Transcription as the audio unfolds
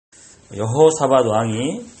여호사밧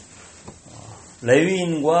왕이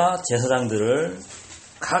레위인과 제사장들을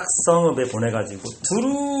각 성읍에 보내가지고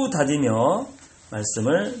두루 다니며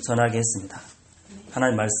말씀을 전하게 했습니다.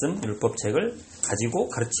 하나님 말씀, 율법책을 가지고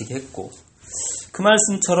가르치게 했고, 그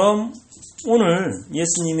말씀처럼 오늘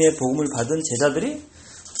예수님의 복음을 받은 제자들이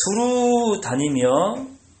두루 다니며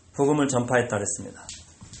복음을 전파했다 그랬습니다.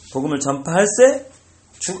 복음을 전파할세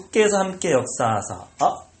주께서 함께 역사하사,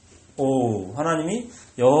 하나님이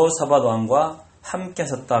여호사밧 왕과 함께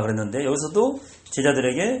하셨다 그랬는데, 여기서도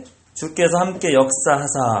제자들에게 주께서 함께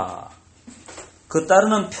역사하사, 그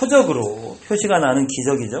따르는 표적으로, 표시가 나는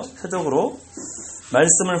기적이죠. 표적으로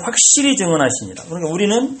말씀을 확실히 증언하시니라. 그러니까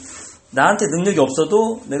우리는 나한테 능력이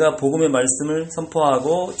없어도 내가 복음의 말씀을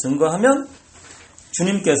선포하고 증거하면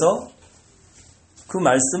주님께서 그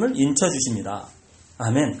말씀을 인쳐 주십니다.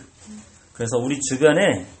 아멘. 그래서 우리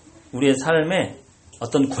주변에, 우리의 삶에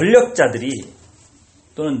어떤 권력자들이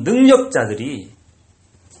또는 능력자들이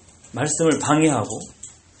말씀을 방해하고,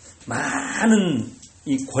 많은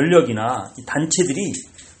이 권력이나 이 단체들이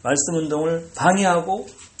말씀 운동을 방해하고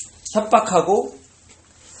협박하고,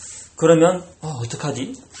 그러면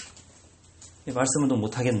어떡하지? 말씀 운동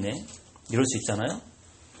못하겠네, 이럴 수 있잖아요.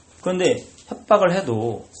 그런데 협박을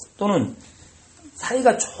해도, 또는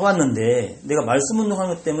사이가 좋았는데 내가 말씀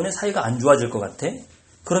운동하는 것 때문에 사이가 안 좋아질 것 같아?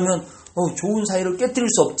 그러면 좋은 사이를 깨뜨릴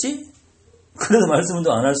수 없지? 그래서 말씀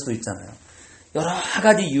운동 안 할 수도 있잖아요. 여러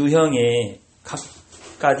가지 유형의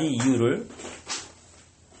각가지 이유를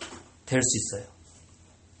댈 수 있어요.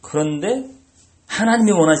 그런데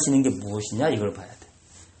하나님이 원하시는 게 무엇이냐, 이걸 봐야 돼.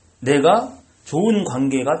 내가 좋은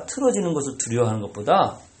관계가 틀어지는 것을 두려워하는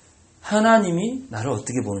것보다 하나님이 나를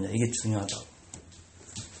어떻게 보느냐, 이게 중요하다고.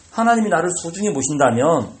 하나님이 나를 소중히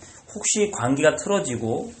보신다면 혹시 관계가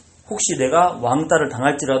틀어지고 혹시 내가 왕따를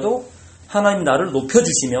당할지라도 하나님이 나를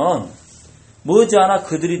높여주시면 머지않아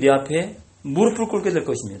그들이 내 앞에 무릎을 꿇게 될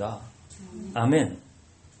것입니다. 아멘.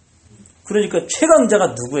 그러니까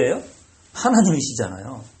최강자가 누구예요?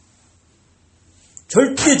 하나님이시잖아요.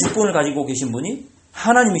 절대 주권을 가지고 계신 분이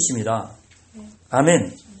하나님이십니다.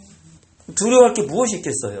 아멘. 두려워할 게 무엇이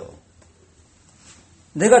있겠어요?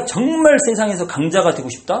 내가 정말 세상에서 강자가 되고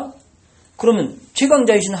싶다? 그러면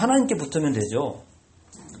최강자이신 하나님께 붙으면 되죠.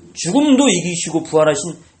 죽음도 이기시고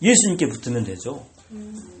부활하신 예수님께 붙으면 되죠.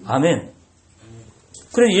 아멘.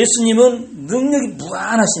 그래서 예수님은 능력이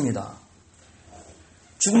무한하십니다.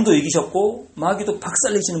 죽음도 이기셨고 마귀도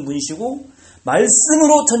박살내시는 분이시고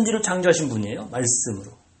말씀으로 천지를 창조하신 분이에요.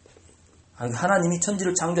 말씀으로. 하나님이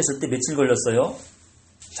천지를 창조하실 때 며칠 걸렸어요?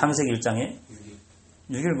 창세기 1장에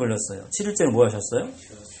 6일 걸렸어요. 7일째는 뭐 하셨어요?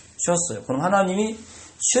 쉬었어요. 그럼 하나님이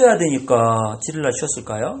쉬어야 되니까 7일날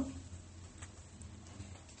쉬었을까요?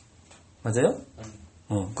 맞아요?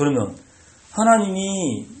 그러면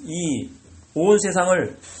하나님이 이 온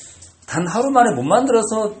세상을 단 하루 만에 못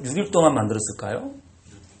만들어서 6일 동안 만들었을까요?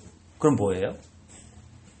 그럼 뭐예요?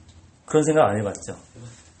 그런 생각 안 해봤죠?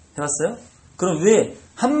 해봤어요? 그럼 왜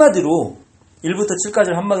한마디로 1부터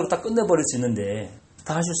 7까지를 한마디로 딱 끝내버릴 수 있는데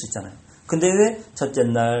다 하실 수 있잖아요. 근데 왜 첫째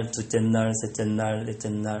날, 둘째 날, 셋째 날, 넷째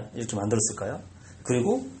날 이렇게 만들었을까요?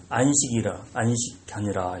 그리고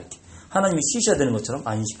안식하니라 이렇게. 하나님이 쉬셔야 되는 것처럼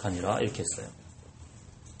안식하니라 이렇게 했어요.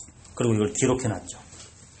 그리고 이걸 기록해놨죠.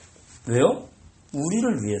 왜요?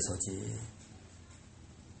 우리를 위해서지.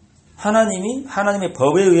 하나님이 하나님의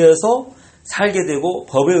법에 의해서 살게 되고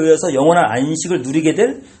법에 의해서 영원한 안식을 누리게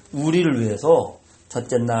될 우리를 위해서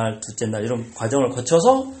첫째 날, 둘째 날 이런 과정을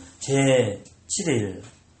거쳐서 제7일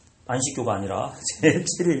안식교가 아니라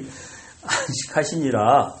제7일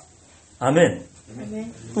안식하시니라. 아멘.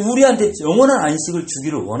 아멘. 우리한테 영원한 안식을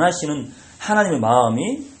주기를 원하시는 하나님의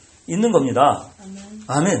마음이 있는 겁니다. 아멘.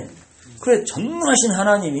 아멘. 그래, 전능하신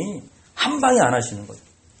하나님이 한 방에 안 하시는 거예요.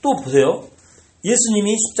 또 보세요.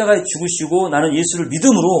 예수님이 십자가에 죽으시고 나는 예수를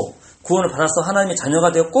믿음으로 구원을 받아서 하나님의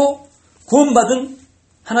자녀가 되었고 구원받은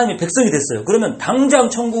하나님의 백성이 됐어요. 그러면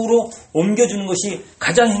당장 천국으로 옮겨주는 것이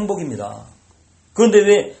가장 행복입니다. 그런데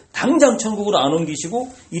왜 당장 천국으로 안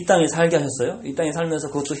옮기시고 이 땅에 살게 하셨어요? 이 땅에 살면서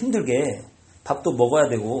그것도 힘들게 밥도 먹어야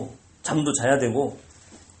되고 잠도 자야 되고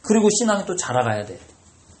그리고 신앙이 또 자라가야 돼.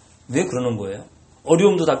 왜 그러는 거예요?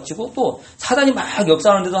 어려움도 닥치고 또 사단이 막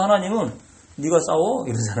역사하는데도 하나님은 네가 싸워?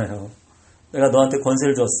 이러잖아요. 내가 너한테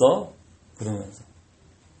권세를 줬어? 그러면서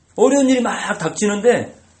어려운 일이 막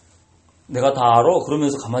닥치는데 내가 다 알아?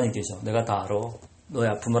 그러면서 가만히 계셔. 내가 다 알아. 너의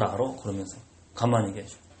아픔을 알아? 그러면서 가만히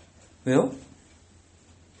계셔. 왜요?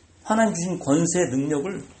 하나님 주신 권세,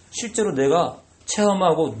 능력을 실제로 내가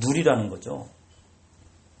체험하고 누리라는 거죠.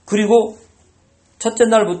 그리고 첫째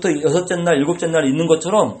날부터 여섯째 날, 일곱째 날 있는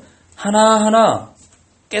것처럼 하나하나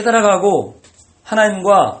깨달아가고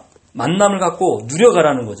하나님과 만남을 갖고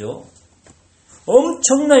누려가라는 거죠.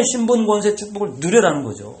 엄청난 신분 권세 축복을 누려라는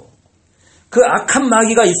거죠. 그 악한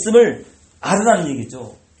마귀가 있음을 알으라는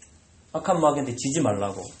얘기죠. 악한 마귀한테 지지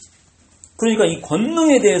말라고. 그러니까 이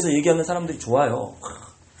권능에 대해서 얘기하는 사람들이 좋아요.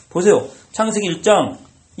 보세요. 창세기 1장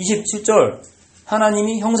 27절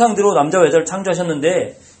하나님이 형상대로 남자와 여자를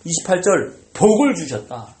창조하셨는데 28절 복을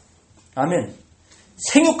주셨다. 아멘.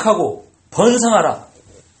 생육하고 번성하라.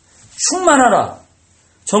 충만하라.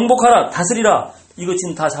 정복하라. 다스리라. 이거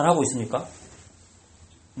지금 다 잘하고 있습니까?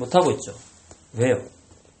 못하고 있죠. 왜요?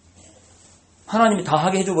 하나님이 다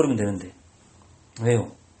하게 해줘버리면 되는데.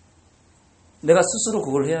 왜요? 내가 스스로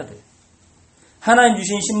그걸 해야 돼. 하나님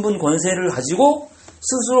주신 신분 권세를 가지고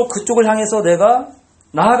스스로 그쪽을 향해서 내가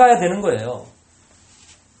나아가야 되는 거예요.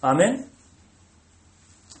 아멘?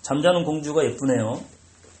 잠자는 공주가 예쁘네요.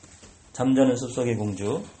 잠자는 숲속의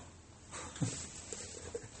공주.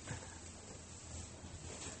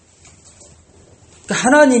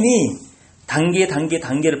 하나님이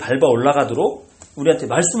단계를 밟아 올라가도록 우리한테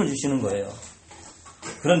말씀을 주시는 거예요.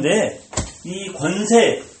 그런데 이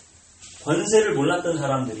권세를 몰랐던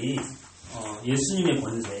사람들이 예수님의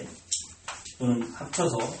권세 또는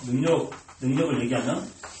합쳐서 능력을 얘기하면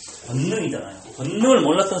권능이잖아요. 권능을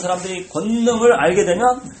몰랐던 사람들이 권능을 알게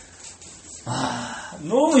되면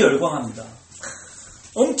너무 열광합니다.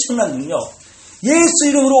 엄청난 능력. 예수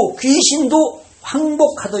이름으로 귀신도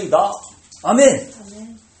항복하더이다. 아멘.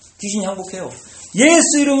 귀신이 항복해요.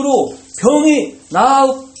 예수 이름으로 병이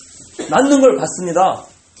낫는 걸 봤습니다.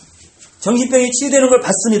 정신병이 치유되는 걸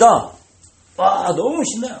봤습니다. 와, 너무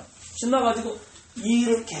신나요. 신나가지고 이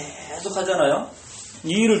일을 계속 하잖아요. 이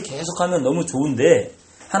일을 계속하면 너무 좋은데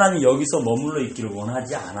하나님이 여기서 머물러 있기를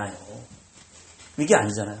원하지 않아요. 이게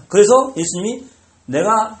아니잖아요. 그래서 예수님이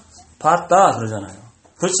내가 봤다 그러잖아요.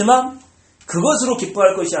 그렇지만 그것으로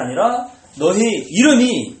기뻐할 것이 아니라 너희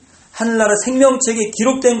이름이 하늘나라 생명책에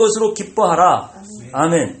기록된 것으로 기뻐하라.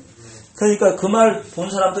 아멘. 그러니까 그 말 본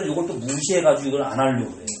사람들 이걸 또 무시해가지고 이걸 안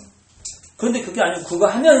하려고 그래요. 그런데 그게 아니고 그거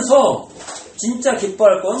하면서 진짜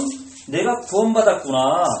기뻐할 건 내가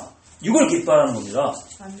구원받았구나. 이걸 기뻐하는 겁니다.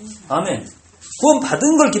 아멘. 구원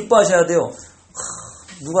받은 걸 기뻐하셔야 돼요.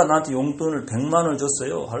 누가 나한테 용돈을 100만 원을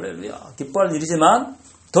줬어요. 할렐루야. 기뻐할 일이지만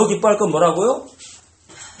더 기뻐할 건 뭐라고요?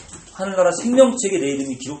 하늘나라 생명책에 내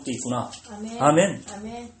이름이 기록되어 있구나. 아멘. 아멘.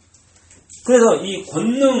 아멘. 그래서 이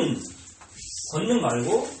권능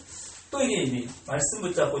말고 또 이게 말씀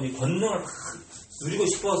붙잡고 이 권능을 누리고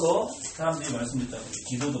싶어서 사람들이 말씀 붙잡고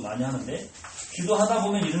기도도 많이 하는데 기도하다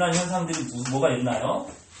보면 일어나는 현상들이 뭐가 있나요?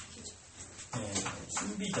 네,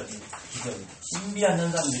 신비적인 기적인 신비한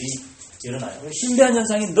현상들이 일어나요. 신비한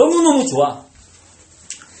현상이 너무너무 좋아.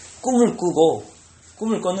 꿈을 꾸고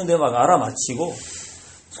꿈을 꿨는데 막 알아맞히고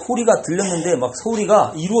소리가 들렸는데 막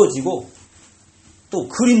소리가 이루어지고 또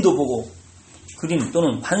그림도 보고 그림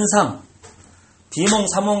또는 환상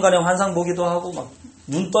비몽사몽간의 환상 보기도 하고 막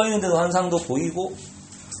눈 떠 있는데도 환상도 보이고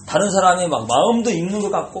다른 사람의 막 마음도 읽는 것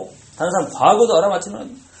같고 다른 사람 과거도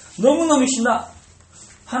알아맞히는 너무너무 신나.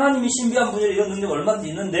 하나님이 신비한 분야에 이런 능력이 얼마든지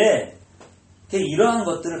있는데 이러한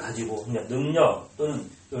것들을 가지고 능력 또는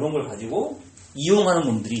이런 걸 가지고 이용하는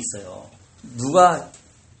놈들이 있어요. 누가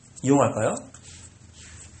이용할까요?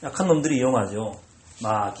 약한 놈들이 이용하죠.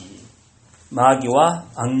 마귀와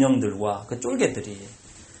악령들과 그 쫄개들이.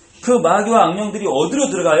 그 마귀와 악령들이 어디로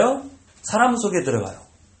들어가요? 사람 속에 들어가요.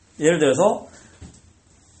 예를 들어서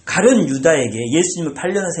가룟 유다에게 예수님을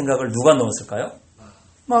팔려는 생각을 누가 넣었을까요?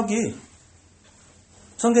 마귀.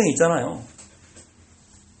 성경에 있잖아요.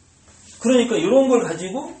 그러니까 이런 걸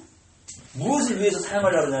가지고 무엇을 위해서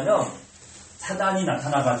사용하려고 하냐면 사단이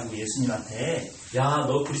나타나가지고 예수님한테 야,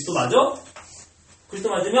 너 그리스도 맞아?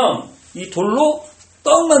 그리스도 맞으면 이 돌로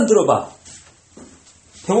떡 만들어봐.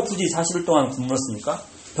 배고프지? 40일 동안 굶었으니까.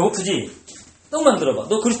 배고프지? 떡 만들어봐.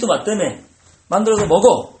 너 그리스도 맞다며. 만들어서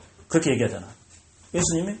먹어. 그렇게 얘기하잖아.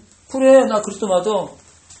 예수님이 그래 나 그리스도 맞아.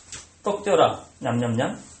 떡 떼어라.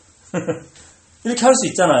 냠냠냠. 이렇게 할 수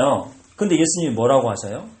있잖아요. 근데 예수님이 뭐라고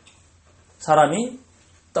하셔요? 사람이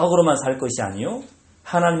떡으로만 살 것이 아니요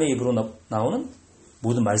하나님의 입으로 나오는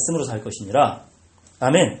모든 말씀으로 살 것이니라.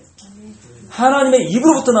 아멘. 하나님의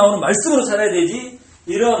입으로부터 나오는 말씀으로 살아야 되지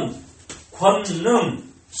이런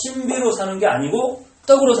권능, 신비로 사는 게 아니고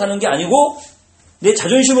떡으로 사는 게 아니고 내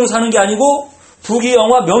자존심으로 사는 게 아니고 부귀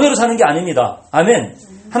영화 명예로 사는 게 아닙니다. 아멘.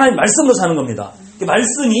 하나님 말씀으로 사는 겁니다.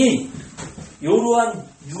 말씀이 이러한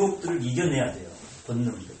유혹들을 이겨내야 돼요.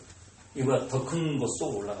 권능들. 이거가 더 큰 것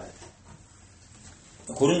속 올라가야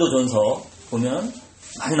돼요. 고린도전서 보면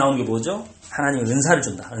많이 나오는 게 뭐죠? 하나님이 은사를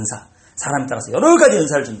준다. 은사. 사람에 따라서 여러 가지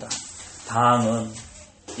은사를 준다. 방언,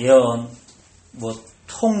 예언,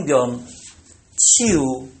 통변,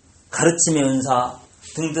 치유, 가르침의 은사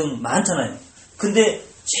등등 많잖아요. 근데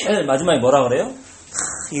제일 마지막에 뭐라 그래요?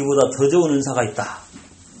 이보다 더 좋은 은사가 있다.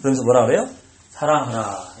 그러면서 뭐라 그래요?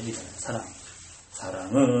 사랑하라. 이러잖아요. 사랑.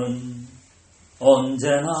 사랑은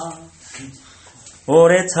언제나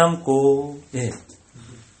오래 참고. 예.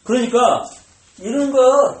 그러니까 이런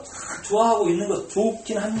거 좋아하고 있는 거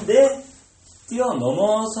좋긴 한데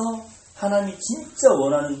뛰어넘어서 하나님이 진짜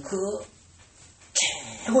원하는 그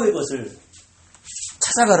최고의 것을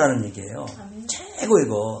찾아가라는 얘기예요. 최고의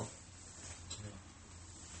것.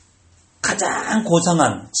 가장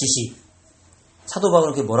고상한 지식. 사도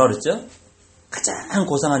바울은 그게 뭐라 그랬죠? 가장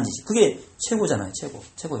고상한 지식. 그게 최고잖아요.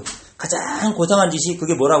 최고예요. 가장 고상한 지식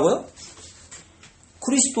그게 뭐라고요?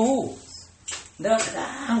 그리스도. 내가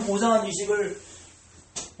가장 고상한 지식을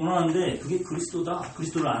원하는데 그게 그리스도다.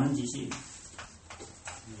 그리스도를 아는 지식.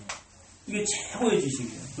 이게 최고의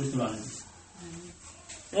지식이에요. 그리스도를 아는 지식.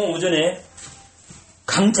 오전에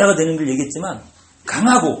강자가 되는 걸 얘기했지만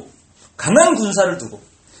강한 군사를 두고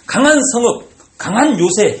강한 성읍, 강한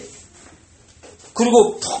요새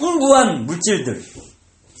그리고 풍부한 물질들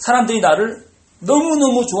사람들이 나를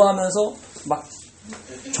너무너무 좋아하면서 막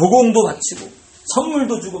조공도 바치고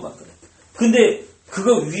선물도 주고 막 그래. 근데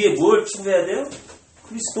그거 위에 뭘 추구해야 돼요?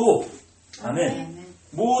 그리스도. 아멘.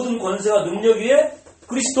 모든 권세와 능력 위에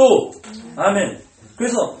그리스도. 아멘.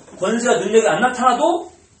 그래서 권세와 능력이 안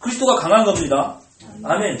나타나도 그리스도가 강한 겁니다.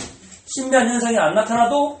 아멘. 신비한 현상이 안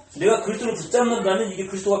나타나도 내가 그리스도를 붙잡는다면 이게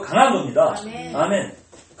그리스도가 강한 겁니다. 아멘.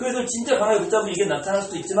 그래서 진짜 강하게 붙잡으면 이게 나타날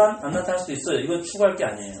수도 있지만 안 나타날 수도 있어요. 이건 추구할 게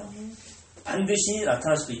아니에요. 반드시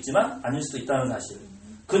나타날 수도 있지만 아닐 수도 있다는 사실.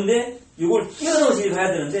 근데 이걸 뛰어넘어서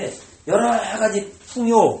가야 되는데 여러 가지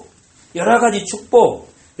풍요, 여러 가지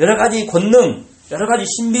축복, 여러 가지 권능, 여러 가지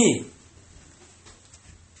신비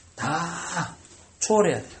다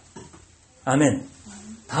초월해야 돼요. 아멘.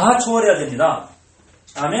 다 초월해야 됩니다.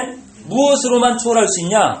 아멘. 무엇으로만 초월할 수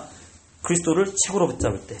있냐? 그리스도를 최고로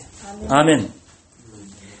붙잡을 때. 아멘.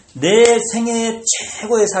 내 생애의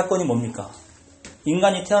최고의 사건이 뭡니까?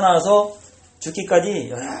 인간이 태어나서 죽기까지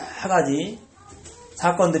여러 가지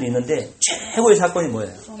사건들이 있는데 최고의 사건이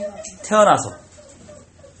뭐예요? 태어나서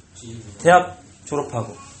대학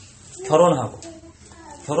졸업하고 결혼하고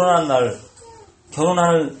결혼한 날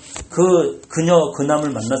결혼할 그 그녀 그남을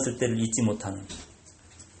만났을 때를 잊지 못하는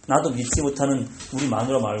나도 잊지 못하는 우리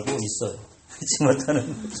마누라 말고 있어요. 잊지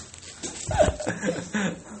못하는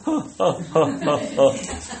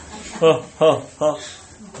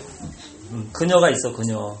그녀가 있어.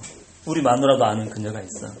 그녀 우리 마누라도 아는 그녀가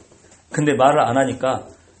있어. 근데 말을 안 하니까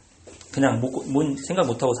그냥 생각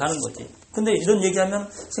못하고 사는 거지. 근데 이런 얘기하면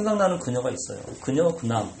생각나는 그녀가 있어요. 그녀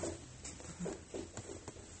그남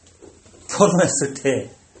결혼했을 때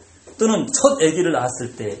또는 첫 아기를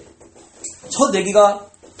낳았을 때 첫 아기가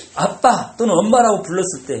아빠 또는 엄마라고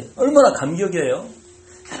불렀을 때 얼마나 감격이에요.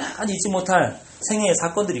 여러 가지 잊지 못할 생애의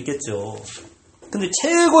사건들이 있겠죠. 근데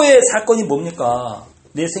최고의 사건이 뭡니까?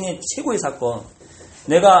 내 생애 최고의 사건.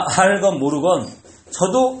 내가 알건 모르건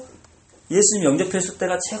저도 예수님 영접했을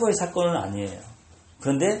때가 최고의 사건은 아니에요.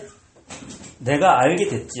 그런데 내가 알게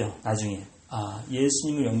됐죠. 나중에.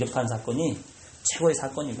 예수님을 영접한 사건이 최고의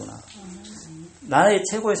사건이구나. 나의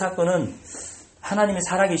최고의 사건은 하나님의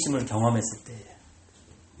살아계심을 경험했을 때예요.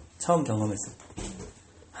 처음 경험했을 때.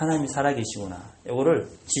 하나님이 살아계시구나. 이거를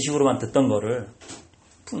지식으로만 듣던 거를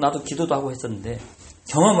나도 기도도 하고 했었는데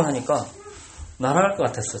경험을 하니까 날아갈 것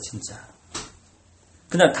같았어. 진짜.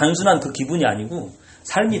 그냥 단순한 그 기분이 아니고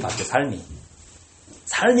삶이 바뀌어.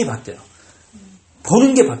 삶이 바뀌어요.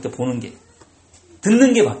 보는 게 바뀌어. 보는 게.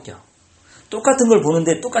 듣는 게 바뀌어. 똑같은 걸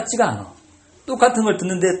보는데 똑같지가 않아. 똑같은 걸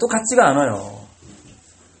듣는데 똑같지가 않아요.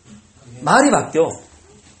 말이 바뀌어.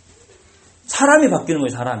 사람이 바뀌는 거예요.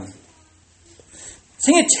 사람이.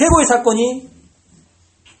 생애 최고의 사건이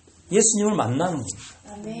예수님을 만나는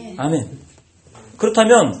거예요. 아멘.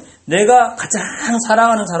 그렇다면 내가 가장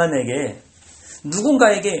사랑하는 사람에게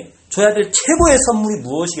누군가에게 줘야 될 최고의 선물이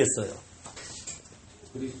무엇이겠어요?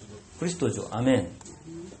 그리스도죠. 아멘.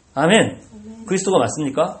 아멘. 그리스도가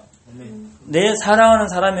맞습니까? 내 사랑하는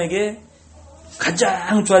사람에게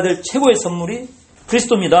가장 줘야 될 최고의 선물이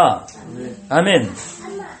그리스도입니다. 아멘.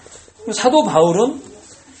 사도 바울은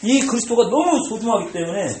이 그리스도가 너무 소중하기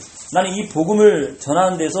때문에 나는 이 복음을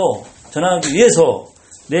전하기 위해서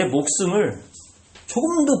내 목숨을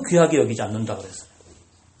조금도 귀하게 여기지 않는다 그랬어요.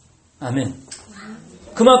 아멘.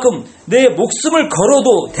 그만큼 내 목숨을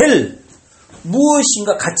걸어도 될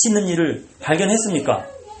무엇인가 가치 있는 일을 발견했습니까?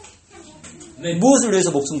 네. 무엇을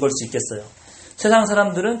위해서 목숨 걸 수 있겠어요? 세상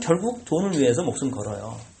사람들은 결국 돈을 위해서 목숨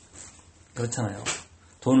걸어요. 그렇잖아요.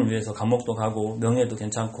 돈을 위해서 감옥도 가고 명예도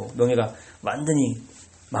괜찮고 명예가 완전히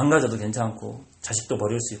망가져도 괜찮고 자식도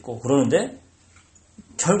버릴 수 있고 그러는데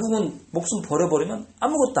결국은 목숨 버려버리면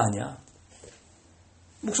아무것도 아니야.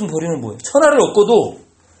 목숨 버리면 뭐예요? 천하를 얻고도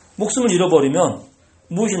목숨을 잃어버리면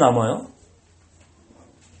무엇이 남아요?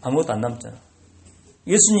 아무것도 안 남잖아.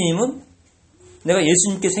 예수님은 내가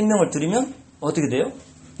예수님께 생명을 드리면 어떻게 돼요?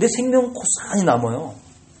 내 생명 고스란히 남아요.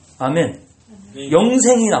 아멘.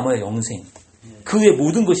 영생이 남아요. 영생. 그 외에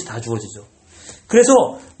모든 것이 다 주어지죠. 그래서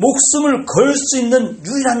목숨을 걸 수 있는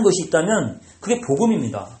유일한 것이 있다면 그게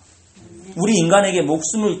복음입니다. 우리 인간에게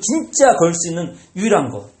목숨을 진짜 걸 수 있는 유일한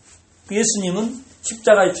것. 예수님은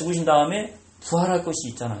십자가에 죽으신 다음에 부활할 것이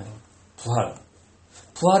있잖아요.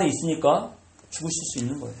 부활이 있으니까 죽으실 수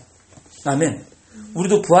있는 거예요. 아멘.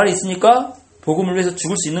 우리도 부활이 있으니까 복음을 위해서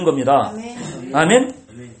죽을 수 있는 겁니다. 아멘.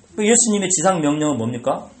 예수님의 지상 명령은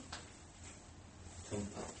뭡니까?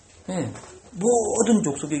 네. 모든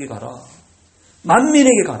족속에게 가라.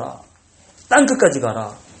 만민에게 가라. 땅끝까지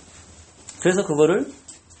가라. 그래서 그거를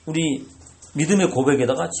우리 믿음의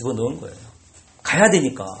고백에다가 집어넣은 거예요. 가야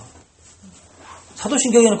되니까.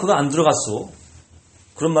 사도신경에는 그거 안 들어갔어.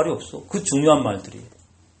 그런 말이 없어. 그 중요한 말들이.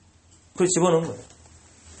 그걸 집어넣은 거예요.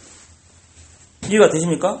 이해가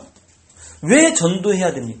되십니까? 왜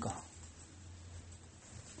전도해야 됩니까?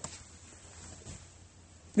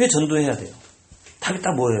 왜 전도해야 돼요? 답이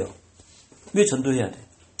딱 뭐예요? 왜 전도해야 돼?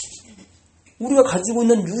 우리가 가지고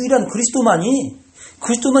있는 유일한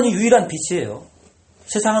그리스도만이 유일한 빛이에요.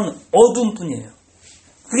 세상은 어두운 뿐이에요.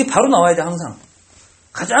 그게 바로 나와야 돼, 항상.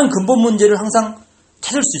 가장 근본 문제를 항상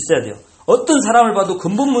찾을 수 있어야 돼요. 어떤 사람을 봐도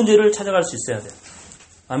근본 문제를 찾아갈 수 있어야 돼요.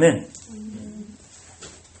 아멘.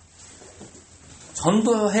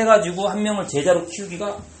 전도해가지고 한 명을 제자로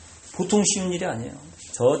키우기가 보통 쉬운 일이 아니에요.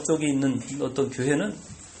 저쪽에 있는 어떤 교회는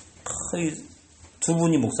거의 두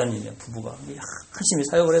분이 목사님이야, 부부가. 열심히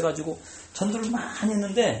사역을 해가지고 전도를 많이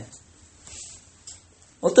했는데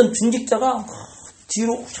어떤 중직자가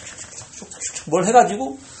뒤로 뭘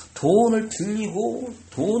해가지고 돈을 빌리고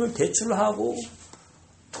돈을 대출을 하고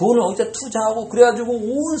돈을 어디다 투자하고 그래가지고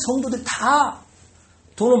온 성도들 다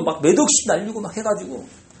돈을 막 몇 억씩 날리고 막 해가지고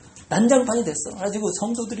난장판이 됐어. 그래가지고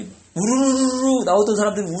성도들이 우르르르 나오던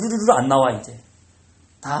사람들이 우르르르 안 나와 이제.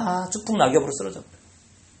 다 쭈풍 낙엽으로 쓰러져 버려.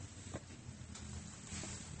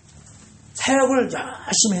 사역을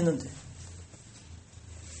열심히 했는데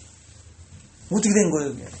어떻게 된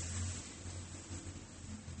거예요 이게?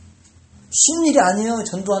 쉬운 일이 아니에요.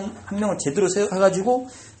 전도 한 명을 제대로 해가지고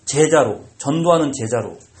제자로, 전도하는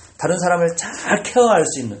제자로 다른 사람을 잘 케어할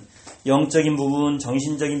수 있는 영적인 부분,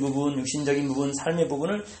 정신적인 부분, 육신적인 부분, 삶의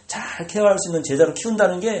부분을 잘 케어할 수 있는 제자로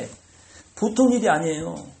키운다는 게 보통 일이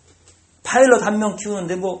아니에요. 파일럿 한 명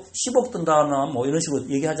키우는데 뭐 10억 든다나 뭐 이런 식으로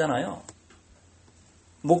얘기하잖아요.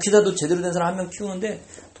 목회자도 제대로 된 사람 한 명 키우는데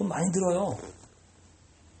돈 많이 들어요.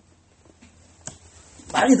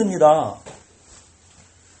 많이 듭니다.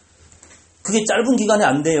 그게 짧은 기간에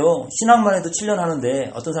안 돼요. 신학만 해도 7년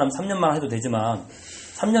하는데 어떤 사람은 3년만 해도 되지만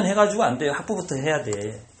 3년 해가지고 안 돼요. 학부부터 해야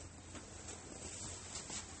돼.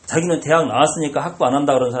 자기는 대학 나왔으니까 학부 안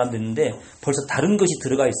한다 그러는 사람도 있는데 벌써 다른 것이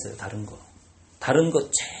들어가 있어요. 다른 것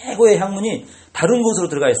최고의 학문이 다른 곳으로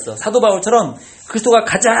들어가 있어. 사도 바울처럼 그리스도가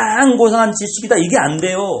가장 고상한 지식이다. 이게 안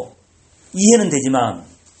돼요. 이해는 되지만.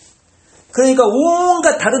 그러니까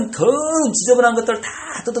온갖 다른 더러운 지저분한 것들을 다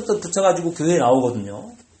뜯어서 붙여가지고 교회에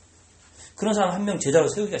나오거든요. 그런 사람 한 명 제자로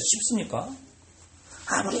세우기가 쉽습니까?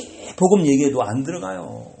 아무리 복음 얘기해도 안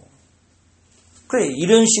들어가요. 그래,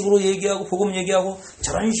 이런 식으로 얘기하고 복음 얘기하고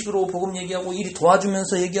저런 식으로 복음 얘기하고 이리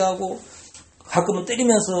도와주면서 얘기하고 가끔은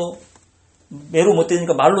때리면서 매로 못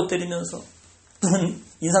때리니까 말로 때리면서 또는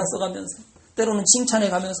인상 써가면서 때로는 칭찬해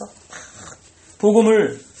가면서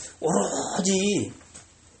복음을 오로지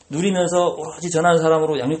누리면서 오로지 전하는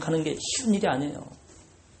사람으로 양육하는 게 쉬운 일이 아니에요.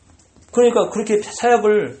 그러니까 그렇게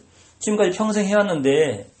사역을 지금까지 평생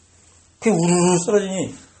해왔는데 그게 우르르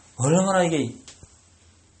쓰러지니 얼마나 이게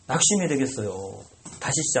낙심이 되겠어요.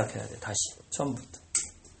 다시 시작해야 돼. 다시 처음부터.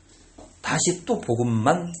 다시 또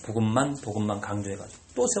복음만 강조해가지고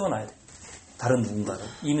또 세워놔야 돼. 다른 누군가를.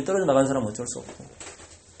 이미 떨어져 나간 사람은 어쩔 수 없고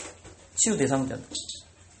치유 대상자는.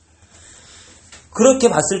 그렇게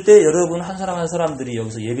봤을 때 여러분 한 사람 한 사람들이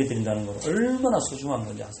여기서 예배 드린다는 건 얼마나 소중한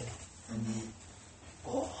건지 아세요?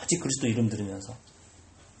 오직 그리스도 이름 들으면서.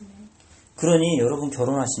 그러니 여러분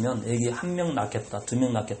결혼하시면 애기 1명 낳겠다,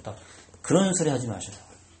 2명 낳겠다 그런 소리 하지 마셔요.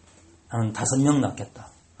 나는 5명 낳겠다.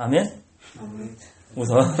 아멘?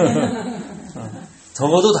 웃어.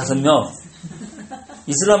 적어도 5명.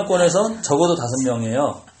 이슬람권에선 적어도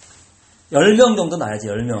 5명이에요. 10명 정도 낳아야지,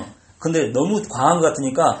 10명. 근데 너무 과한 것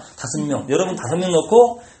같으니까 5명. 여러분 5명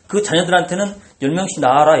넣고 그 자녀들한테는 10명씩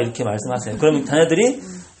낳아라 이렇게 말씀하세요. 그러면 자녀들이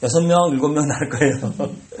 6명, 7명 낳을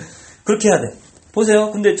거예요. 그렇게 해야 돼.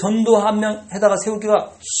 보세요. 근데 전도 한 명 해다가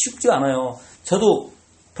세우기가 쉽지 않아요. 저도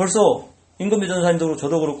벌써 임건비 전사님도 그렇고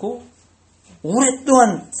저도 그렇고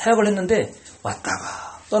오랫동안 사역을 했는데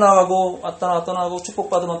왔다가 떠나가고 왔다가 떠나가고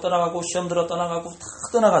축복받으면 떠나가고 시험 들어 떠나가고 다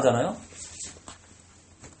떠나가잖아요.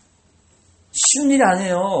 쉬운 일이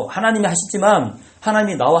아니에요. 하나님이 하시지만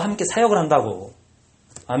하나님이 나와 함께 사역을 한다고.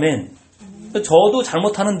 아멘. 저도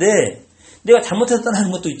잘못하는데 내가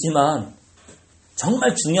잘못했다는 것도 있지만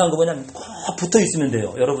정말 중요한 거 뭐냐면 꼭 붙어 있으면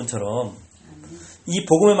돼요. 여러분처럼. 이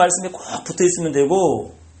복음의 말씀에 꼭 붙어 있으면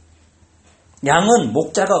되고 양은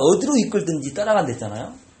목자가 어디로 이끌든지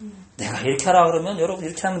따라간댔잖아요. 내가 이렇게 하라 그러면 여러분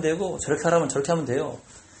이렇게 하면 되고 저렇게 하라면 저렇게 하면 돼요.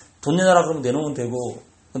 돈 내놔라 그러면 내놓으면 되고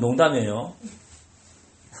농담이에요.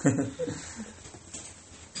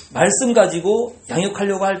 말씀 가지고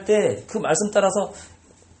양육하려고 할 때 그 말씀 따라서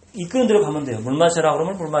이끄는 대로 가면 돼요. 물 마셔라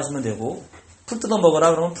그러면 물 마시면 되고 풀 뜯어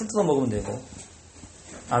먹어라 그러면 풀 뜯어 먹으면 되고.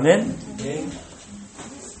 아멘? 네.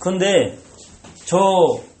 그런데 저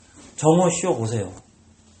정호 시오 보세요.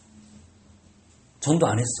 전도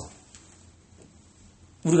안 했어.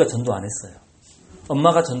 우리가 전도 안 했어요.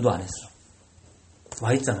 엄마가 전도 안 했어.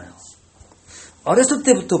 와 있잖아요. 어렸을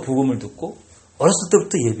때부터 복음을 듣고 어렸을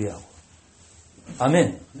때부터 예배하고.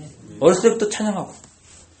 아멘. 어렸을 때부터 찬양하고.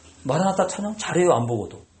 마라나타 찬양 잘해요. 안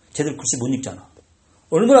보고도. 쟤들 글씨 못 읽잖아.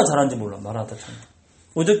 얼마나 잘하는지 몰라. 마라나타 찬양.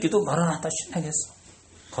 어저께도 마라나타 신나게 했어.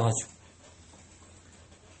 가가지고.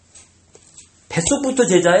 뱃속부터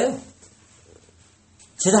제자예요.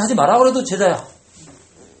 제자 하지 마라 그래도 제자야.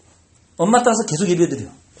 엄마 따라서 계속 예배드려.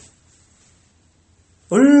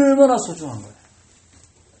 얼마나 소중한 거예요.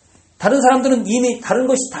 다른 사람들은 이미 다른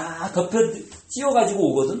것이 다 덮여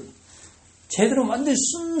씌워가지고 오거든. 쟤들은 완전히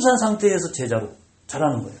순수한 상태에서 제자로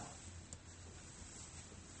자라는 거예요.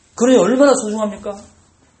 그러니 얼마나 소중합니까?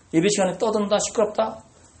 예배 시간에 떠든다 시끄럽다?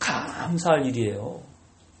 감사할 일이에요.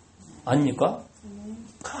 아닙니까?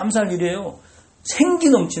 감사할 일이에요. 생기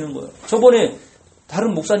넘치는 거예요. 저번에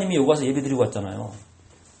다른 목사님이 여기 와서 예배 드리고 왔잖아요.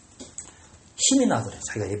 힘이 나더래.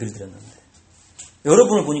 자기가 예배를 드렸는데.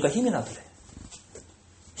 여러분을 보니까 힘이 나더래.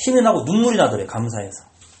 힘이 나고 눈물이 나더래. 감사해서.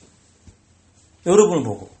 여러분을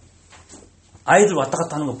보고. 아이들 왔다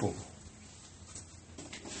갔다 하는 것 보고.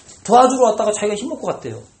 도와주러 왔다가 자기가 힘먹고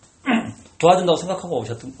갔대요. 도와준다고 생각하고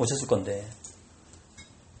오셨을 건데.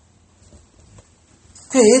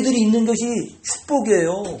 그 애들이 있는 것이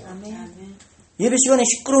축복이에요. 아멘. 예배 시간에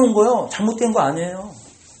시끄러운 거요. 잘못된 거 아니에요.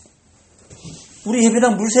 우리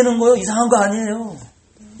예배당 물 새는 거요. 이상한 거 아니에요.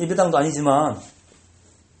 예배당도 아니지만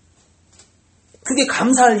그게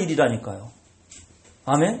감사할 일이라니까요.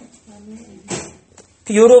 아멘.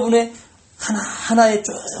 여러분의 하나의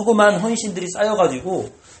조그만 헌신들이 쌓여가지고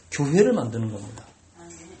교회를 만드는 겁니다.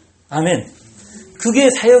 아멘. 그게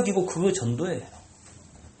사역이고 그게 전도예요.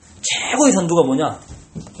 최고의 전도가 뭐냐?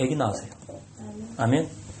 애기 낳으세요. 아멘.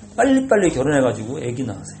 빨리빨리 결혼해가지고 애기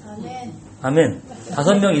낳으세요. 아멘.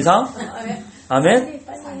 5명 이상? 아멘.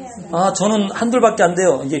 아, 저는 한둘밖에 안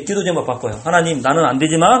돼요. 이제 기도 제목 바꿔요. 하나님, 나는 안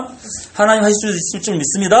되지만 하나님 하실 수 있을 줄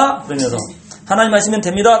믿습니다. 그러면서 하나님 하시면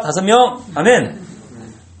됩니다. 5명. 아멘.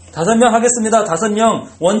 5명 하겠습니다. 5명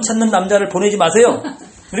원 찾는 남자를 보내지 마세요.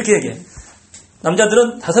 이렇게 얘기해.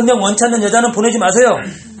 남자들은 5명 원 찾는 여자는 보내지 마세요.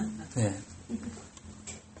 네.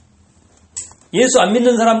 예수 안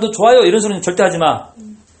믿는 사람도 좋아요. 이런 소리는 절대 하지 마.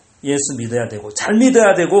 예수 믿어야 되고 잘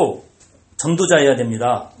믿어야 되고 전도자여야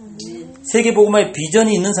됩니다. 세계복음화의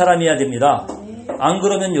비전이 있는 사람이어야 됩니다. 안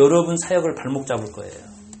그러면 여러분 사역을 발목 잡을 거예요.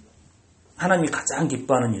 하나님이 가장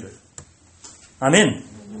기뻐하는 일을. 아멘.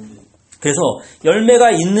 그래서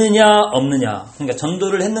열매가 있느냐 없느냐. 그러니까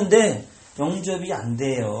전도를 했는데 영접이 안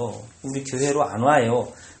돼요. 우리 교회로 안 와요.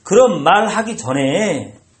 그런 말 하기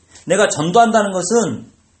전에 내가 전도한다는 것은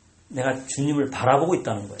내가 주님을 바라보고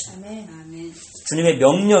있다는 거예요. 아멘. 주님의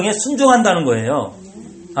명령에 순종한다는 거예요.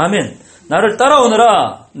 아멘. 나를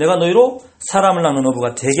따라오너라. 내가 너희로 사람을 낳는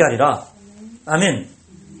어부가 되게 하리라. 아멘.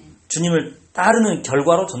 주님을 따르는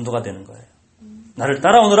결과로 전도가 되는 거예요. 나를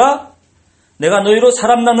따라오너라. 내가 너희로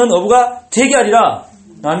사람 낳는 어부가 되게 하리라.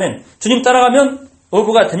 아멘. 주님 따라가면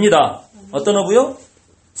어부가 됩니다. 어떤 어부요?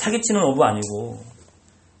 사기치는 어부 아니고.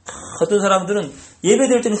 어떤 사람들은 예배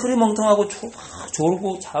드릴 때는 흐리멍텅하고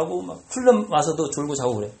졸고 자고 막 훈련 와서도 졸고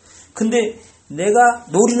자고 그래. 근데 내가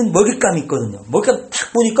노리는 먹잇감이 있거든요. 먹잇감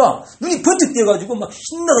탁 보니까 눈이 번쩍 띄어가지고 막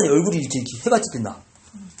신나게 얼굴이 이렇게 해같이 빛나.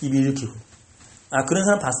 입이 이렇게. 아, 그런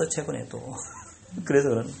사람 봤어, 최근에 또. 그래서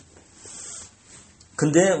그러네.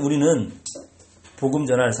 근데 우리는 복음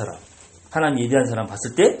전할 사람, 하나님 예배한 사람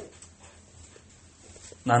봤을 때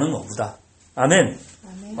나는 어부다. 아멘.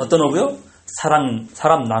 아멘. 어떤 어부요? 사람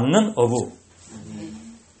낚는 어부. 아멘.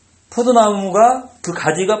 포도나무가 그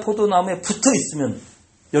가지가 포도나무에 붙어 있으면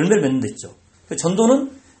열매를 맺는 데 있죠.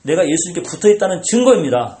 전도는 내가 예수님께 붙어있다는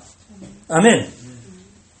증거입니다. 아멘.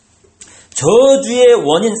 저주의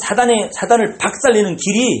원인 사단을 박살내는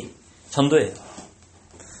길이 전도예요.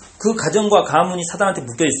 그 가정과 가문이 사단한테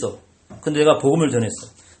묶여있어. 근데 내가 복음을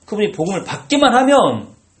전했어. 그분이 복음을 받기만 하면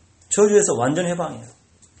저주에서 완전 해방이에요.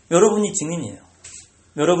 여러분이 증인이에요.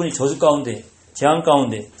 여러분이 저주 가운데, 재앙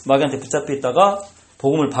가운데 마귀한테 붙잡혀 있다가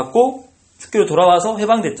복음을 받고 죽기로 돌아와서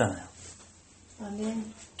해방됐잖아요.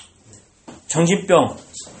 아멘. 정신병,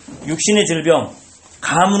 육신의 질병,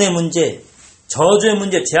 가문의 문제, 저주의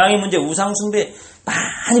문제, 재앙의 문제, 우상숭배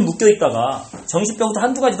많이 묶여있다가 정신병도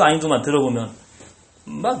한두 가지도 아니더만 들어보면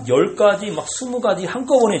막 10가지, 막 20가지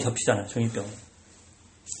한꺼번에 접히잖아요. 정신병이.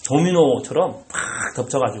 도미노처럼 팍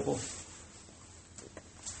덮쳐가지고.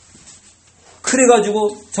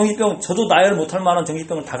 그래가지고 정신병, 저도 나열 못할 만한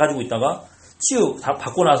정신병을 다 가지고 있다가 치유 다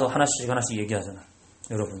받고 나서 하나씩 얘기하잖아요.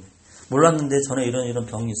 여러분. 몰랐는데 전에 이런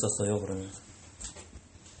병이 있었어요. 그러면서.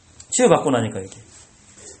 치유 받고 나니까 이게.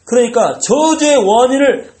 그러니까 저주의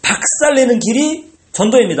원인을 박살내는 길이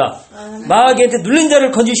전도입니다. 마귀한테 눌린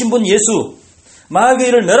자를 건지신 분 예수.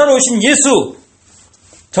 마귀를 멸하러오신 예수.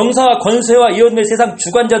 정사와 권세와 이혼의 세상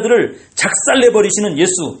주관자들을 작살내버리시는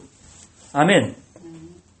예수. 아멘.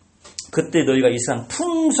 그때 너희가 이 세상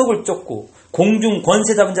풍속을 쫓고 공중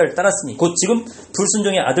권세 잡은 자를 따랐으니 곧 지금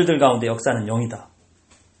불순종의 아들들 가운데 역사하는 영이다.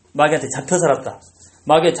 마귀한테 잡혀 살았다.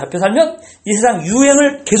 마귀에 잡혀 살면 이 세상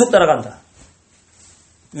유행을 계속 따라간다.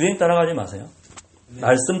 유행 따라가지 마세요.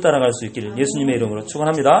 말씀 따라갈 수 있기를 예수님의 이름으로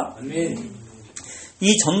축원합니다.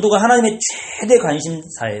 이 전도가 하나님의 최대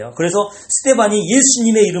관심사예요. 그래서 스데반이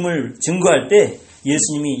예수님의 이름을 증거할 때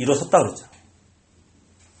예수님이 일어섰다 그랬죠.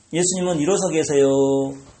 예수님은 일어서 계세요?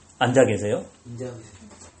 앉아 계세요?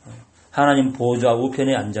 하나님 보좌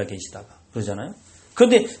우편에 앉아 계시다가 그러잖아요.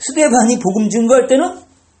 그런데 스데반이 복음 증거할 때는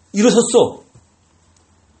일어섰어.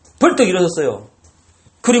 벌떡 일어섰어요.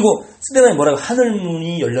 그리고 스데반이 뭐라고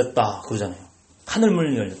하늘문이 열렸다 그러잖아요.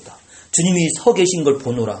 하늘문이 열렸다. 주님이 서 계신 걸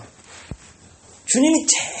보노라. 주님이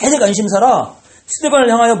최대 관심사라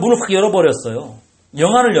스데반을 향하여 문을 확 열어버렸어요.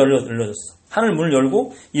 영안을 열어줬어. 하늘 문을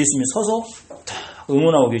열고 예수님이 서서 딱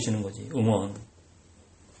응원하고 계시는 거지. 응원.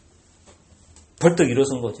 벌떡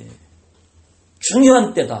일어선 거지.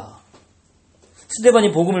 중요한 때다.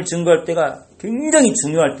 스데반이 복음을 증거할 때가 굉장히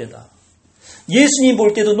중요할 때다. 예수님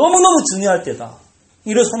볼 때도 너무너무 중요할 때다.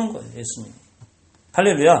 일어서는 거예요. 예수님.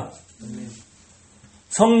 할렐루야.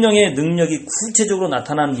 성령의 능력이 구체적으로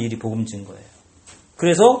나타나는 일이 복음 증거예요.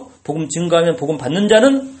 그래서 복음 증거하면 복음 받는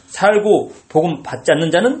자는 살고 복음 받지 않는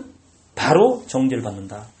자는 바로 정죄를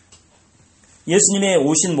받는다. 예수님의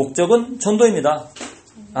오신 목적은 전도입니다.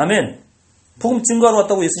 아멘. 복음 증거하러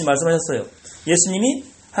왔다고 예수님 말씀하셨어요. 예수님이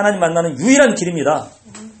하나님 만나는 유일한 길입니다.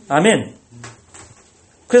 아멘.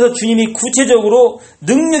 그래서 주님이 구체적으로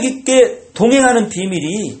능력 있게 동행하는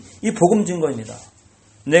비밀이 이 복음 증거입니다.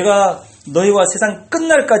 내가 너희와 세상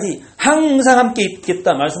끝날까지 항상 함께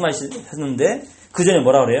있겠다 말씀하셨는데 그 전에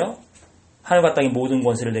뭐라 그래요? 하늘과 땅의 모든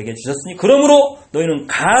권세를 내게 주셨으니 그러므로 너희는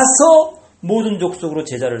가서 모든 족속으로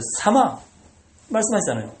제자를 삼아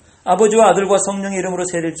말씀하시잖아요. 아버지와 아들과 성령의 이름으로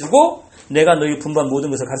세례를 주고 내가 너희 분반 모든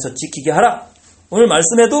것을 가르쳐 지키게 하라. 오늘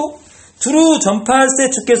말씀에도 두루 전파할세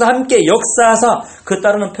주께서 함께 역사하사 그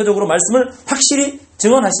따르는 표적으로 말씀을 확실히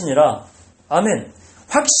증언하시니라. 아멘.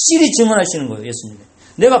 확실히 증언하시는 거예요. 예수님이.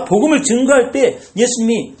 내가 복음을 증거할 때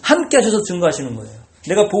예수님이 함께 하셔서 증거하시는 거예요.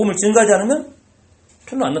 내가 복음을 증거하지 않으면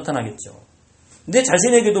별로 안 나타나겠죠. 내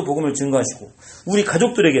자신에게도 복음을 증거하시고 우리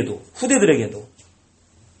가족들에게도 후대들에게도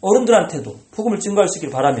어른들한테도 복음을 증거할 수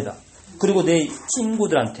있기를 바랍니다. 그리고 내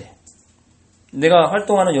친구들한테 내가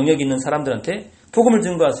활동하는 영역이 있는 사람들한테 복음을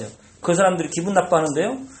증거하세요. 그 사람들이 기분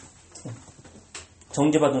나빠하는데요.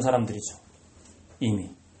 정죄받은 사람들이죠. 이미.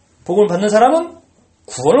 복음을 받는 사람은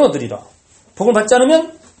구원을 얻으리라. 복음을 받지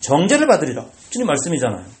않으면 정죄를 받으리라. 주님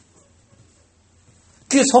말씀이잖아요.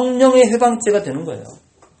 그게 성령의 해방죄가 되는 거예요.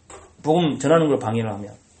 복음 전하는 걸 방해를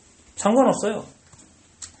하면. 상관없어요.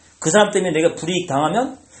 그 사람 때문에 내가 불이익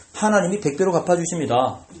당하면 하나님이 100배로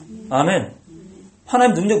갚아주십니다. 아멘.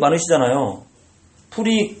 하나님 능력 많으시잖아요.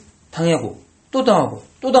 불이익 당하고 또 당하고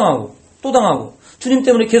또 당하고 또 당하고 주님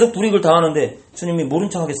때문에 계속 불이익을 당하는데 주님이 모른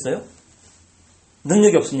척 하겠어요?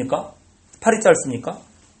 능력이 없습니까? 팔이 짧습니까?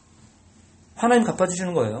 하나님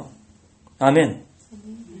갚아주시는 거예요. 아멘.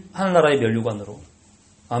 하늘나라의 면류관으로.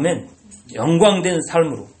 아멘. 영광된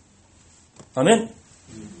삶으로. 아멘.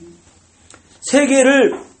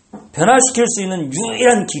 세계를 변화시킬 수 있는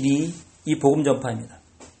유일한 길이 이 복음 전파입니다.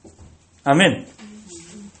 아멘.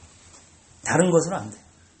 다른 것은 안 돼요.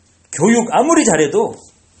 교육 아무리 잘해도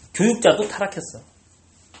교육자도 타락했어.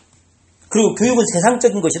 그리고 교육은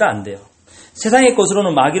세상적인 것이라 안 돼요. 세상의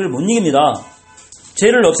것으로는 마귀를 못 이깁니다.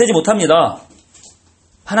 죄를 없애지 못합니다.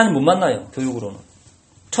 하나님 못 만나요. 교육으로는.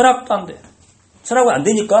 철학도 안 돼요. 철학은 안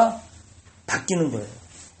되니까 바뀌는 거예요.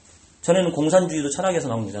 전에는 공산주의도 철학에서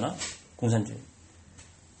나온 거잖아. 공산주의.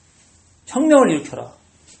 혁명을 일으켜라.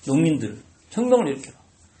 농민들. 혁명을 일으켜라.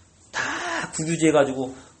 다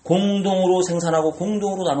국유지해가지고 공동으로 생산하고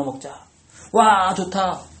공동으로 나눠 먹자. 와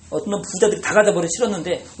좋다. 어떤 부자들이 다 가져버려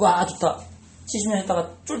싫었는데 와 좋다. 70년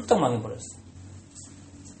했다가 쫄딱 망해버렸어.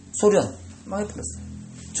 소련 망해버렸어.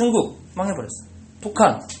 중국 망해버렸어.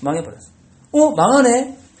 북한 망해버렸어.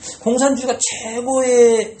 망하네. 공산주의가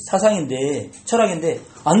최고의 사상인데 철학인데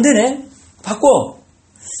안 되네. 바꿔.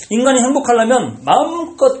 인간이 행복하려면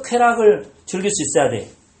마음껏 쾌락을 즐길 수 있어야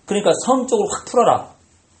돼. 그러니까 성적으로 확 풀어라.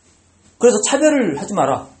 그래서 차별을 하지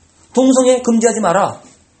마라. 동성애 금지하지 마라.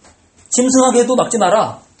 짐승하게 해도 막지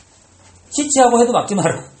마라. 시치하고 해도 막지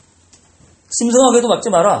마라. 짐승하게 해도 막지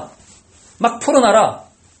마라. 막 풀어놔라.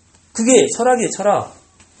 그게 철학이에요. 철학.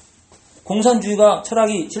 공산주의가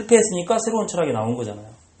철학이 실패했으니까 새로운 철학이 나온 거잖아요.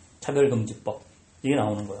 차별금지법. 이게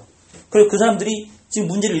나오는 거예요. 그리고 그 사람들이 지금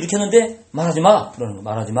문제를 일으켰는데 말하지 마. 그러는 거.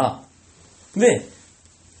 말하지 마. 왜?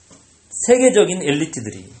 세계적인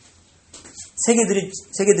엘리트들이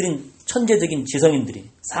세계들인 천재적인 지성인들이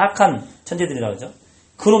사악한 천재들이라고 하죠.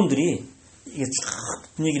 그놈들이 이게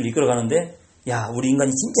쫙 분위기를 이끌어가는데 야 우리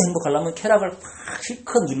인간이 진짜 행복하려면 쾌락을 막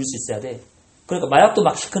실컷 누릴 수 있어야 돼. 그러니까 마약도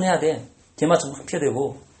막 실컷 해야 돼. 대마초 막 피워야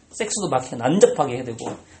되고 섹스도 막 난잡하게 해야 되고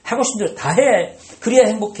하고 싶은 대로 다 해. 그래야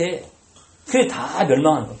행복해. 그게 다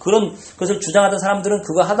멸망하는 거야. 그런 것을 주장하던 사람들은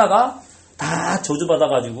그거 하다가 다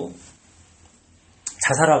저주받아가지고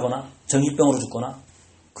자살하거나 정신병으로 죽거나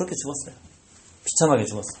그렇게 죽었어요. 비참하게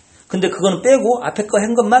죽었어. 근데 그거는 빼고 앞에 거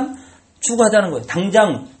한 것만 추구하자는 거예요.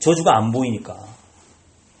 당장 저주가 안 보이니까.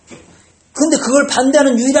 근데 그걸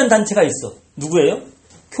반대하는 유일한 단체가 있어. 누구예요?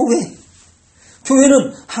 교회.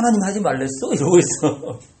 교회는 하나님 하지 말랬어? 이러고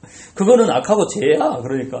있어. 그거는 악하고 죄야.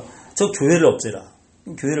 그러니까 저 교회를 없애라.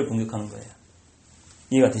 교회를 공격하는 거예요.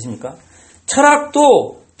 이해가 되십니까?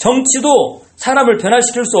 철학도 정치도 사람을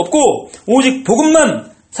변화시킬 수 없고 오직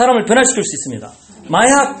복음만 사람을 변화시킬 수 있습니다.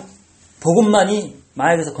 마약, 복음만이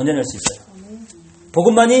마약에서 건져낼 수 있어요.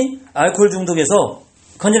 복음만이 알코올 중독에서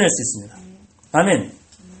건져낼 수 있습니다. 아멘.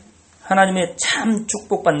 하나님의 참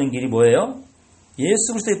축복받는 길이 뭐예요?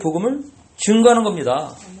 예수 그리스도의 복음을 증거하는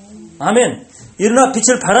겁니다. 아멘. 일어나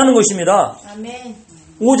빛을 발하는 것입니다. 아멘.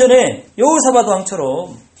 오전에 여호사밧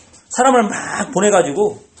왕처럼 사람을 막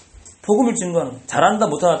보내가지고 복음을 증거하는 거예요. 잘한다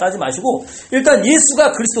못한다 따지 마시고 일단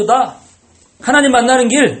예수가 그리스도다. 하나님 만나는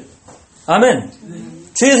길. 아멘.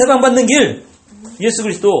 죄 해방받는 길. 예수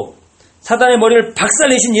그리스도. 사단의 머리를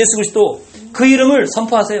박살내신 예수 그리스도. 그 이름을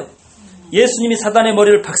선포하세요. 예수님이 사단의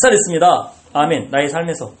머리를 박살냈습니다. 아멘. 나의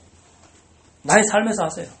삶에서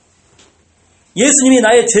하세요. 예수님이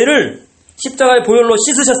나의 죄를 십자가의 보혈로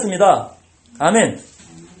씻으셨습니다. 아멘.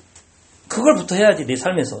 그걸부터 해야지. 내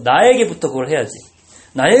삶에서. 나에게부터 그걸 해야지.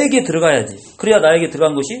 나에게 들어가야지. 그래야 나에게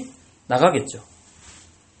들어간 것이 나가겠죠.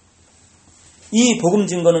 이 복음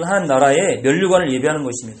증거는 한 나라의 면류관을 예비하는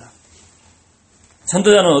것입니다.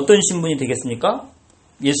 전도자는 어떤 신분이 되겠습니까?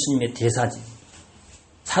 예수님의 대사지.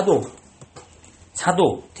 사도,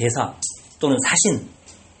 대사 또는 사신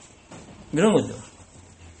이런 거죠.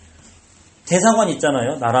 대사관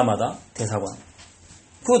있잖아요. 나라마다 대사관.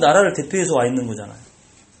 그 나라를 대표해서 와 있는 거잖아요.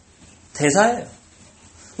 대사예요.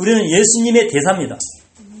 우리는 예수님의 대사입니다.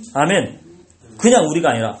 아멘. 그냥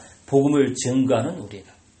우리가 아니라 복음을 증거하는 우리예요.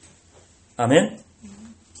 아멘.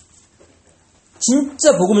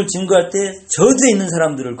 진짜 복음을 증거할 때 저주에 있는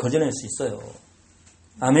사람들을 거절할 수 있어요.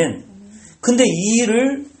 아멘. 근데 이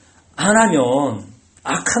일을 안 하면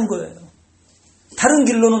악한 거예요. 다른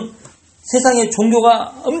길로는 세상에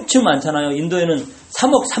종교가 엄청 많잖아요. 인도에는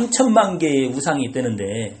 3억 3천만 개의 우상이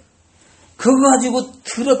있다는데 그거 가지고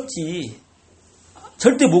더럽지.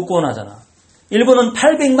 절대 못 구원하잖아. 일본은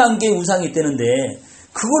 800만 개의 우상이 있다는데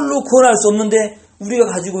그걸로 구원할 수 없는데 우리가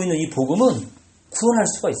가지고 있는 이 복음은 구원할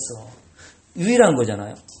수가 있어. 유일한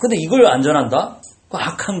거잖아요. 근데 이걸 안 전한다? 그거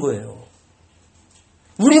악한 거예요.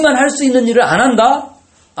 우리만 할 수 있는 일을 안 한다?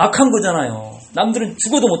 악한 거잖아요. 남들은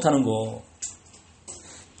죽어도 못하는 거.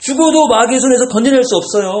 죽어도 마귀의 손에서 건져낼 수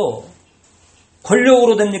없어요.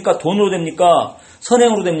 권력으로 됩니까? 돈으로 됩니까?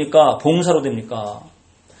 선행으로 됩니까? 봉사로 됩니까?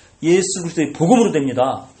 예수 그리스도의 복음으로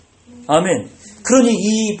됩니다. 아멘. 그러니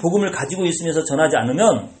이 복음을 가지고 있으면서 전하지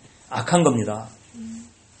않으면 악한 겁니다.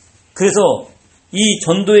 그래서 이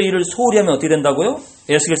전도의 일을 소홀히 하면 어떻게 된다고요?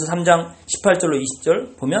 에스겔서 3장 18절로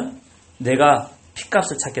 20절 보면 내가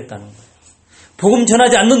핏값을 찾겠다는 거예요. 복음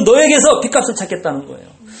전하지 않는 너에게서 핏값을 찾겠다는 거예요.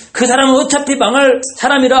 그 사람은 어차피 망할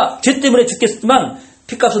사람이라 죄 때문에 죽겠지만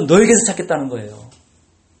핏값은 너에게서 찾겠다는 거예요.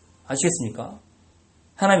 아시겠습니까?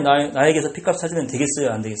 하나님 나에게서 핏값 찾으면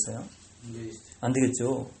되겠어요? 안 되겠어요? 안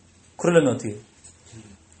되겠죠. 그러려면 어떻게?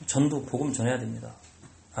 전도, 복음 전해야 됩니다.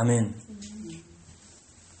 아멘.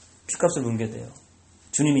 핏값을 물게 돼요.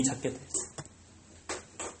 주님이 찾게 돼요.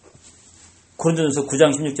 고린도전서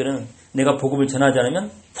 9장 16절에는 내가 복음을 전하지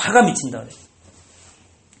않으면 화가 미친다 그래요.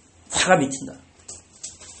 화가 미친다.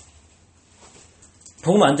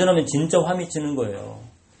 복음 안 전하면 진짜 화 미치는 거예요.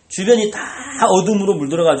 주변이 다 어둠으로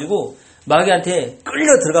물들어가지고 마귀한테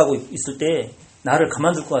끌려 들어가고 있을 때 나를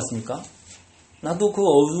가만둘 것 같습니까? 나도 그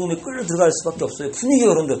어둠에 끌려 들어갈 수밖에 없어요.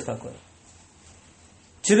 분위기가 그런데 어떡할 거예요?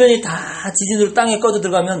 주변이 다 지진으로 땅에 꺼져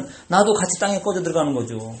들어가면 나도 같이 땅에 꺼져 들어가는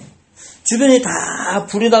거죠. 주변이 다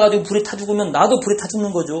불이 나가지고 불이 타 죽으면 나도 불이 타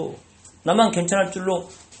죽는 거죠. 나만 괜찮을 줄로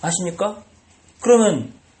아십니까?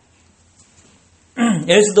 그러면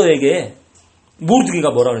에스더에게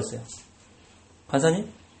모르드게가 뭐라 그랬어요?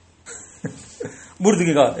 간사님?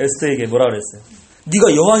 모르드게가 에스더에게 뭐라 그랬어요?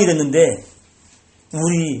 네가 여왕이 됐는데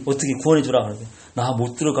우리 어떻게 구원해 주라 그러죠. 나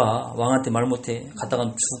못 들어가. 왕한테 말 못해. 갔다가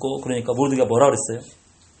죽어. 그러니까 모르드게가 뭐라 그랬어요?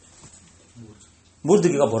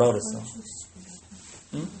 모르드게가 뭐라 그랬어?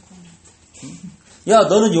 응? 야,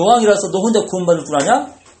 너는 여왕이라서 너 혼자 구원받을 줄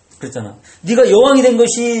아냐? 그랬잖아. 네가 여왕이 된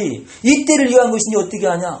것이 이때를 위한 것이니 어떻게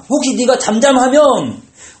하냐? 혹시 네가 잠잠하면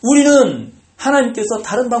우리는 하나님께서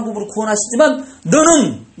다른 방법으로 구원하시지만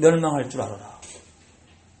너는 멸망할 줄 알아라.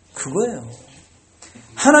 그거예요.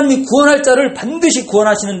 하나님이 구원할 자를 반드시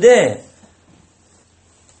구원하시는데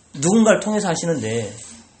누군가를 통해서 하시는데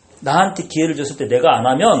나한테 기회를 줬을 때 내가 안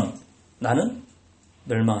하면 나는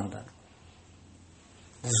멸망한다.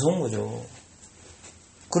 무서운 거죠.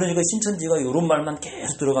 그러니까 신천지가 이런 말만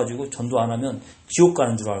계속 들어가지고 전도 안 하면 지옥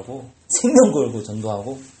가는 줄 알고 생명 걸고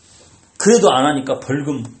전도하고 그래도 안 하니까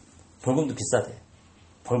벌금도 비싸대.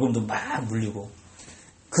 벌금도 막 물리고.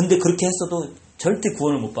 근데 그렇게 했어도 절대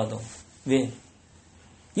구원을 못 받아. 왜?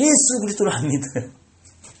 예수 그리스도를 안 믿어요.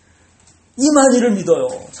 이만희를 믿어요.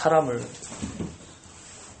 사람을.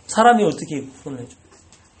 사람이 어떻게 구원을 해줘요?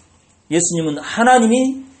 예수님은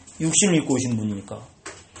하나님이 육신을 입고 오신 분이니까.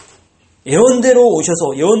 예언대로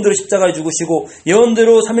오셔서 예언대로 십자가에 죽으시고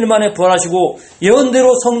예언대로 3일 만에 부활하시고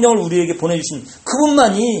예언대로 성령을 우리에게 보내주신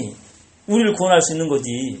그분만이 우리를 구원할 수 있는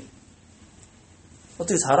거지.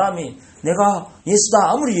 어떻게 사람이 내가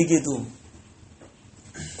예수다 아무리 얘기해도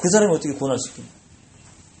그 사람이 어떻게 구원할 수 있겠냐.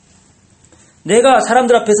 내가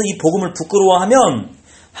사람들 앞에서 이 복음을 부끄러워하면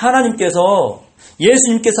하나님께서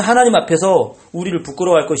예수님께서 하나님 앞에서 우리를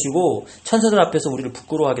부끄러워할 것이고 천사들 앞에서 우리를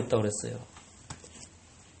부끄러워하겠다고 그랬어요.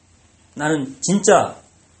 나는 진짜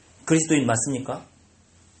그리스도인 맞습니까?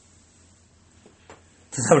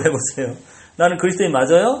 대답을 해보세요. 나는 그리스도인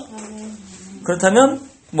맞아요? 그렇다면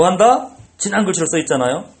뭐 한다? 진한 글씨로 써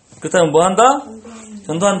있잖아요. 그렇다면 뭐 한다?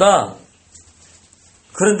 전도한다.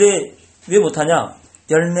 그런데 왜 못하냐?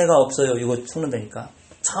 열매가 없어요. 이거 죽는다니까.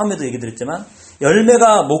 처음에도 얘기 드렸지만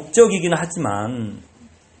열매가 목적이긴 하지만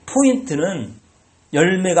포인트는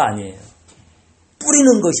열매가 아니에요.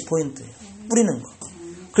 뿌리는 것이 포인트예요. 뿌리는 거.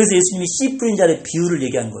 그래서 예수님이 씨 뿌린 자의 비유를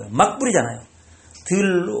얘기한 거예요. 막 뿌리잖아요.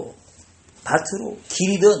 들로, 밭으로,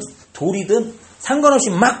 길이든 돌이든 상관없이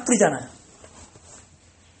막 뿌리잖아요.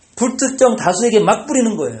 불특정 다수에게 막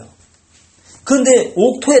뿌리는 거예요. 그런데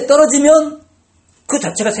옥토에 떨어지면 그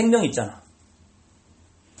자체가 생명이 있잖아.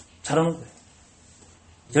 자라는 거예요.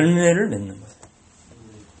 열매를 맺는 거예요.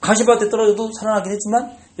 가시밭에 떨어져도 살아나긴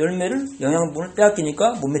했지만 열매를 영양분을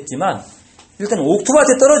빼앗기니까 못 맺지만 일단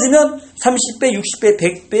옥토밭에 떨어지면 30배, 60배,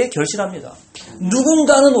 100배에 결실합니다.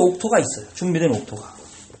 누군가는 옥토가 있어요. 준비된 옥토가.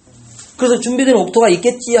 그래서 준비된 옥토가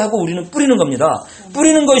있겠지 하고 우리는 뿌리는 겁니다.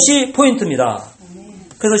 뿌리는 것이 포인트입니다.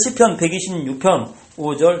 그래서 시편 126편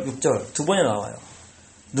 5절, 6절 두 번에 나와요.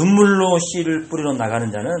 눈물로 씨를 뿌리러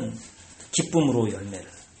나가는 자는 기쁨으로 열매를.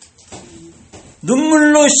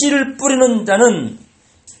 눈물로 씨를 뿌리는 자는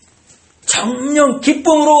정령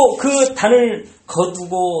기쁨으로 그 단을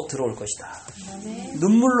거두고 들어올 것이다.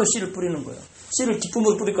 눈물로 씨를 뿌리는 거예요. 씨를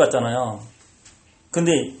기쁨으로 뿌릴 것 같잖아요.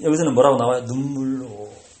 근데 여기서는 뭐라고 나와요?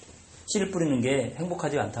 눈물로 씨를 뿌리는 게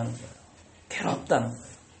행복하지 않다는 거예요. 괴롭다는 거예요.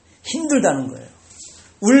 힘들다는 거예요.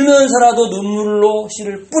 울면서라도 눈물로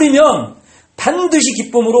씨를 뿌리면 반드시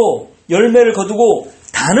기쁨으로 열매를 거두고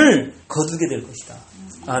단을 거두게 될 것이다.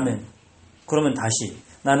 아멘. 그러면 다시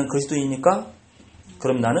나는 그리스도인이니까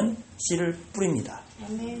그럼 나는 씨를 뿌립니다.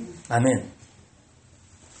 아멘. 아멘.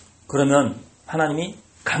 그러면 하나님이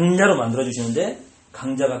강자로 만들어주시는데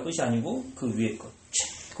강자가 끝이 아니고 그 위에 것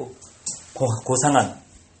최고 고상한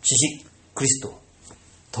지식 그리스도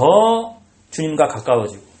더 주님과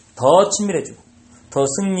가까워지고 더 친밀해지고 더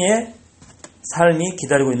승리의 삶이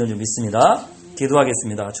기다리고 있는 줄 믿습니다.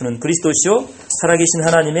 기도하겠습니다. 주는 그리스도시요 살아계신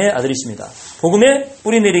하나님의 아들이십니다. 복음에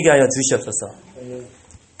뿌리 내리게 하여 주시옵소서.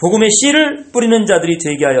 복음의 씨를 뿌리는 자들이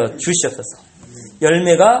되게 하여 주시옵소서.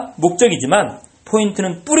 열매가 목적이지만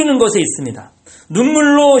포인트는 뿌리는 것에 있습니다.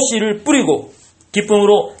 눈물로 씨를 뿌리고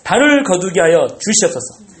기쁨으로 단을 거두게 하여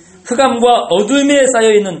주시옵소서. 흑암과 어둠에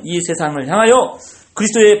쌓여있는 이 세상을 향하여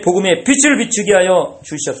그리스도의 복음의 빛을 비추게 하여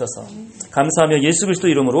주시옵소서. 감사하며 예수 그리스도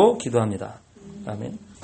이름으로 기도합니다. 아멘.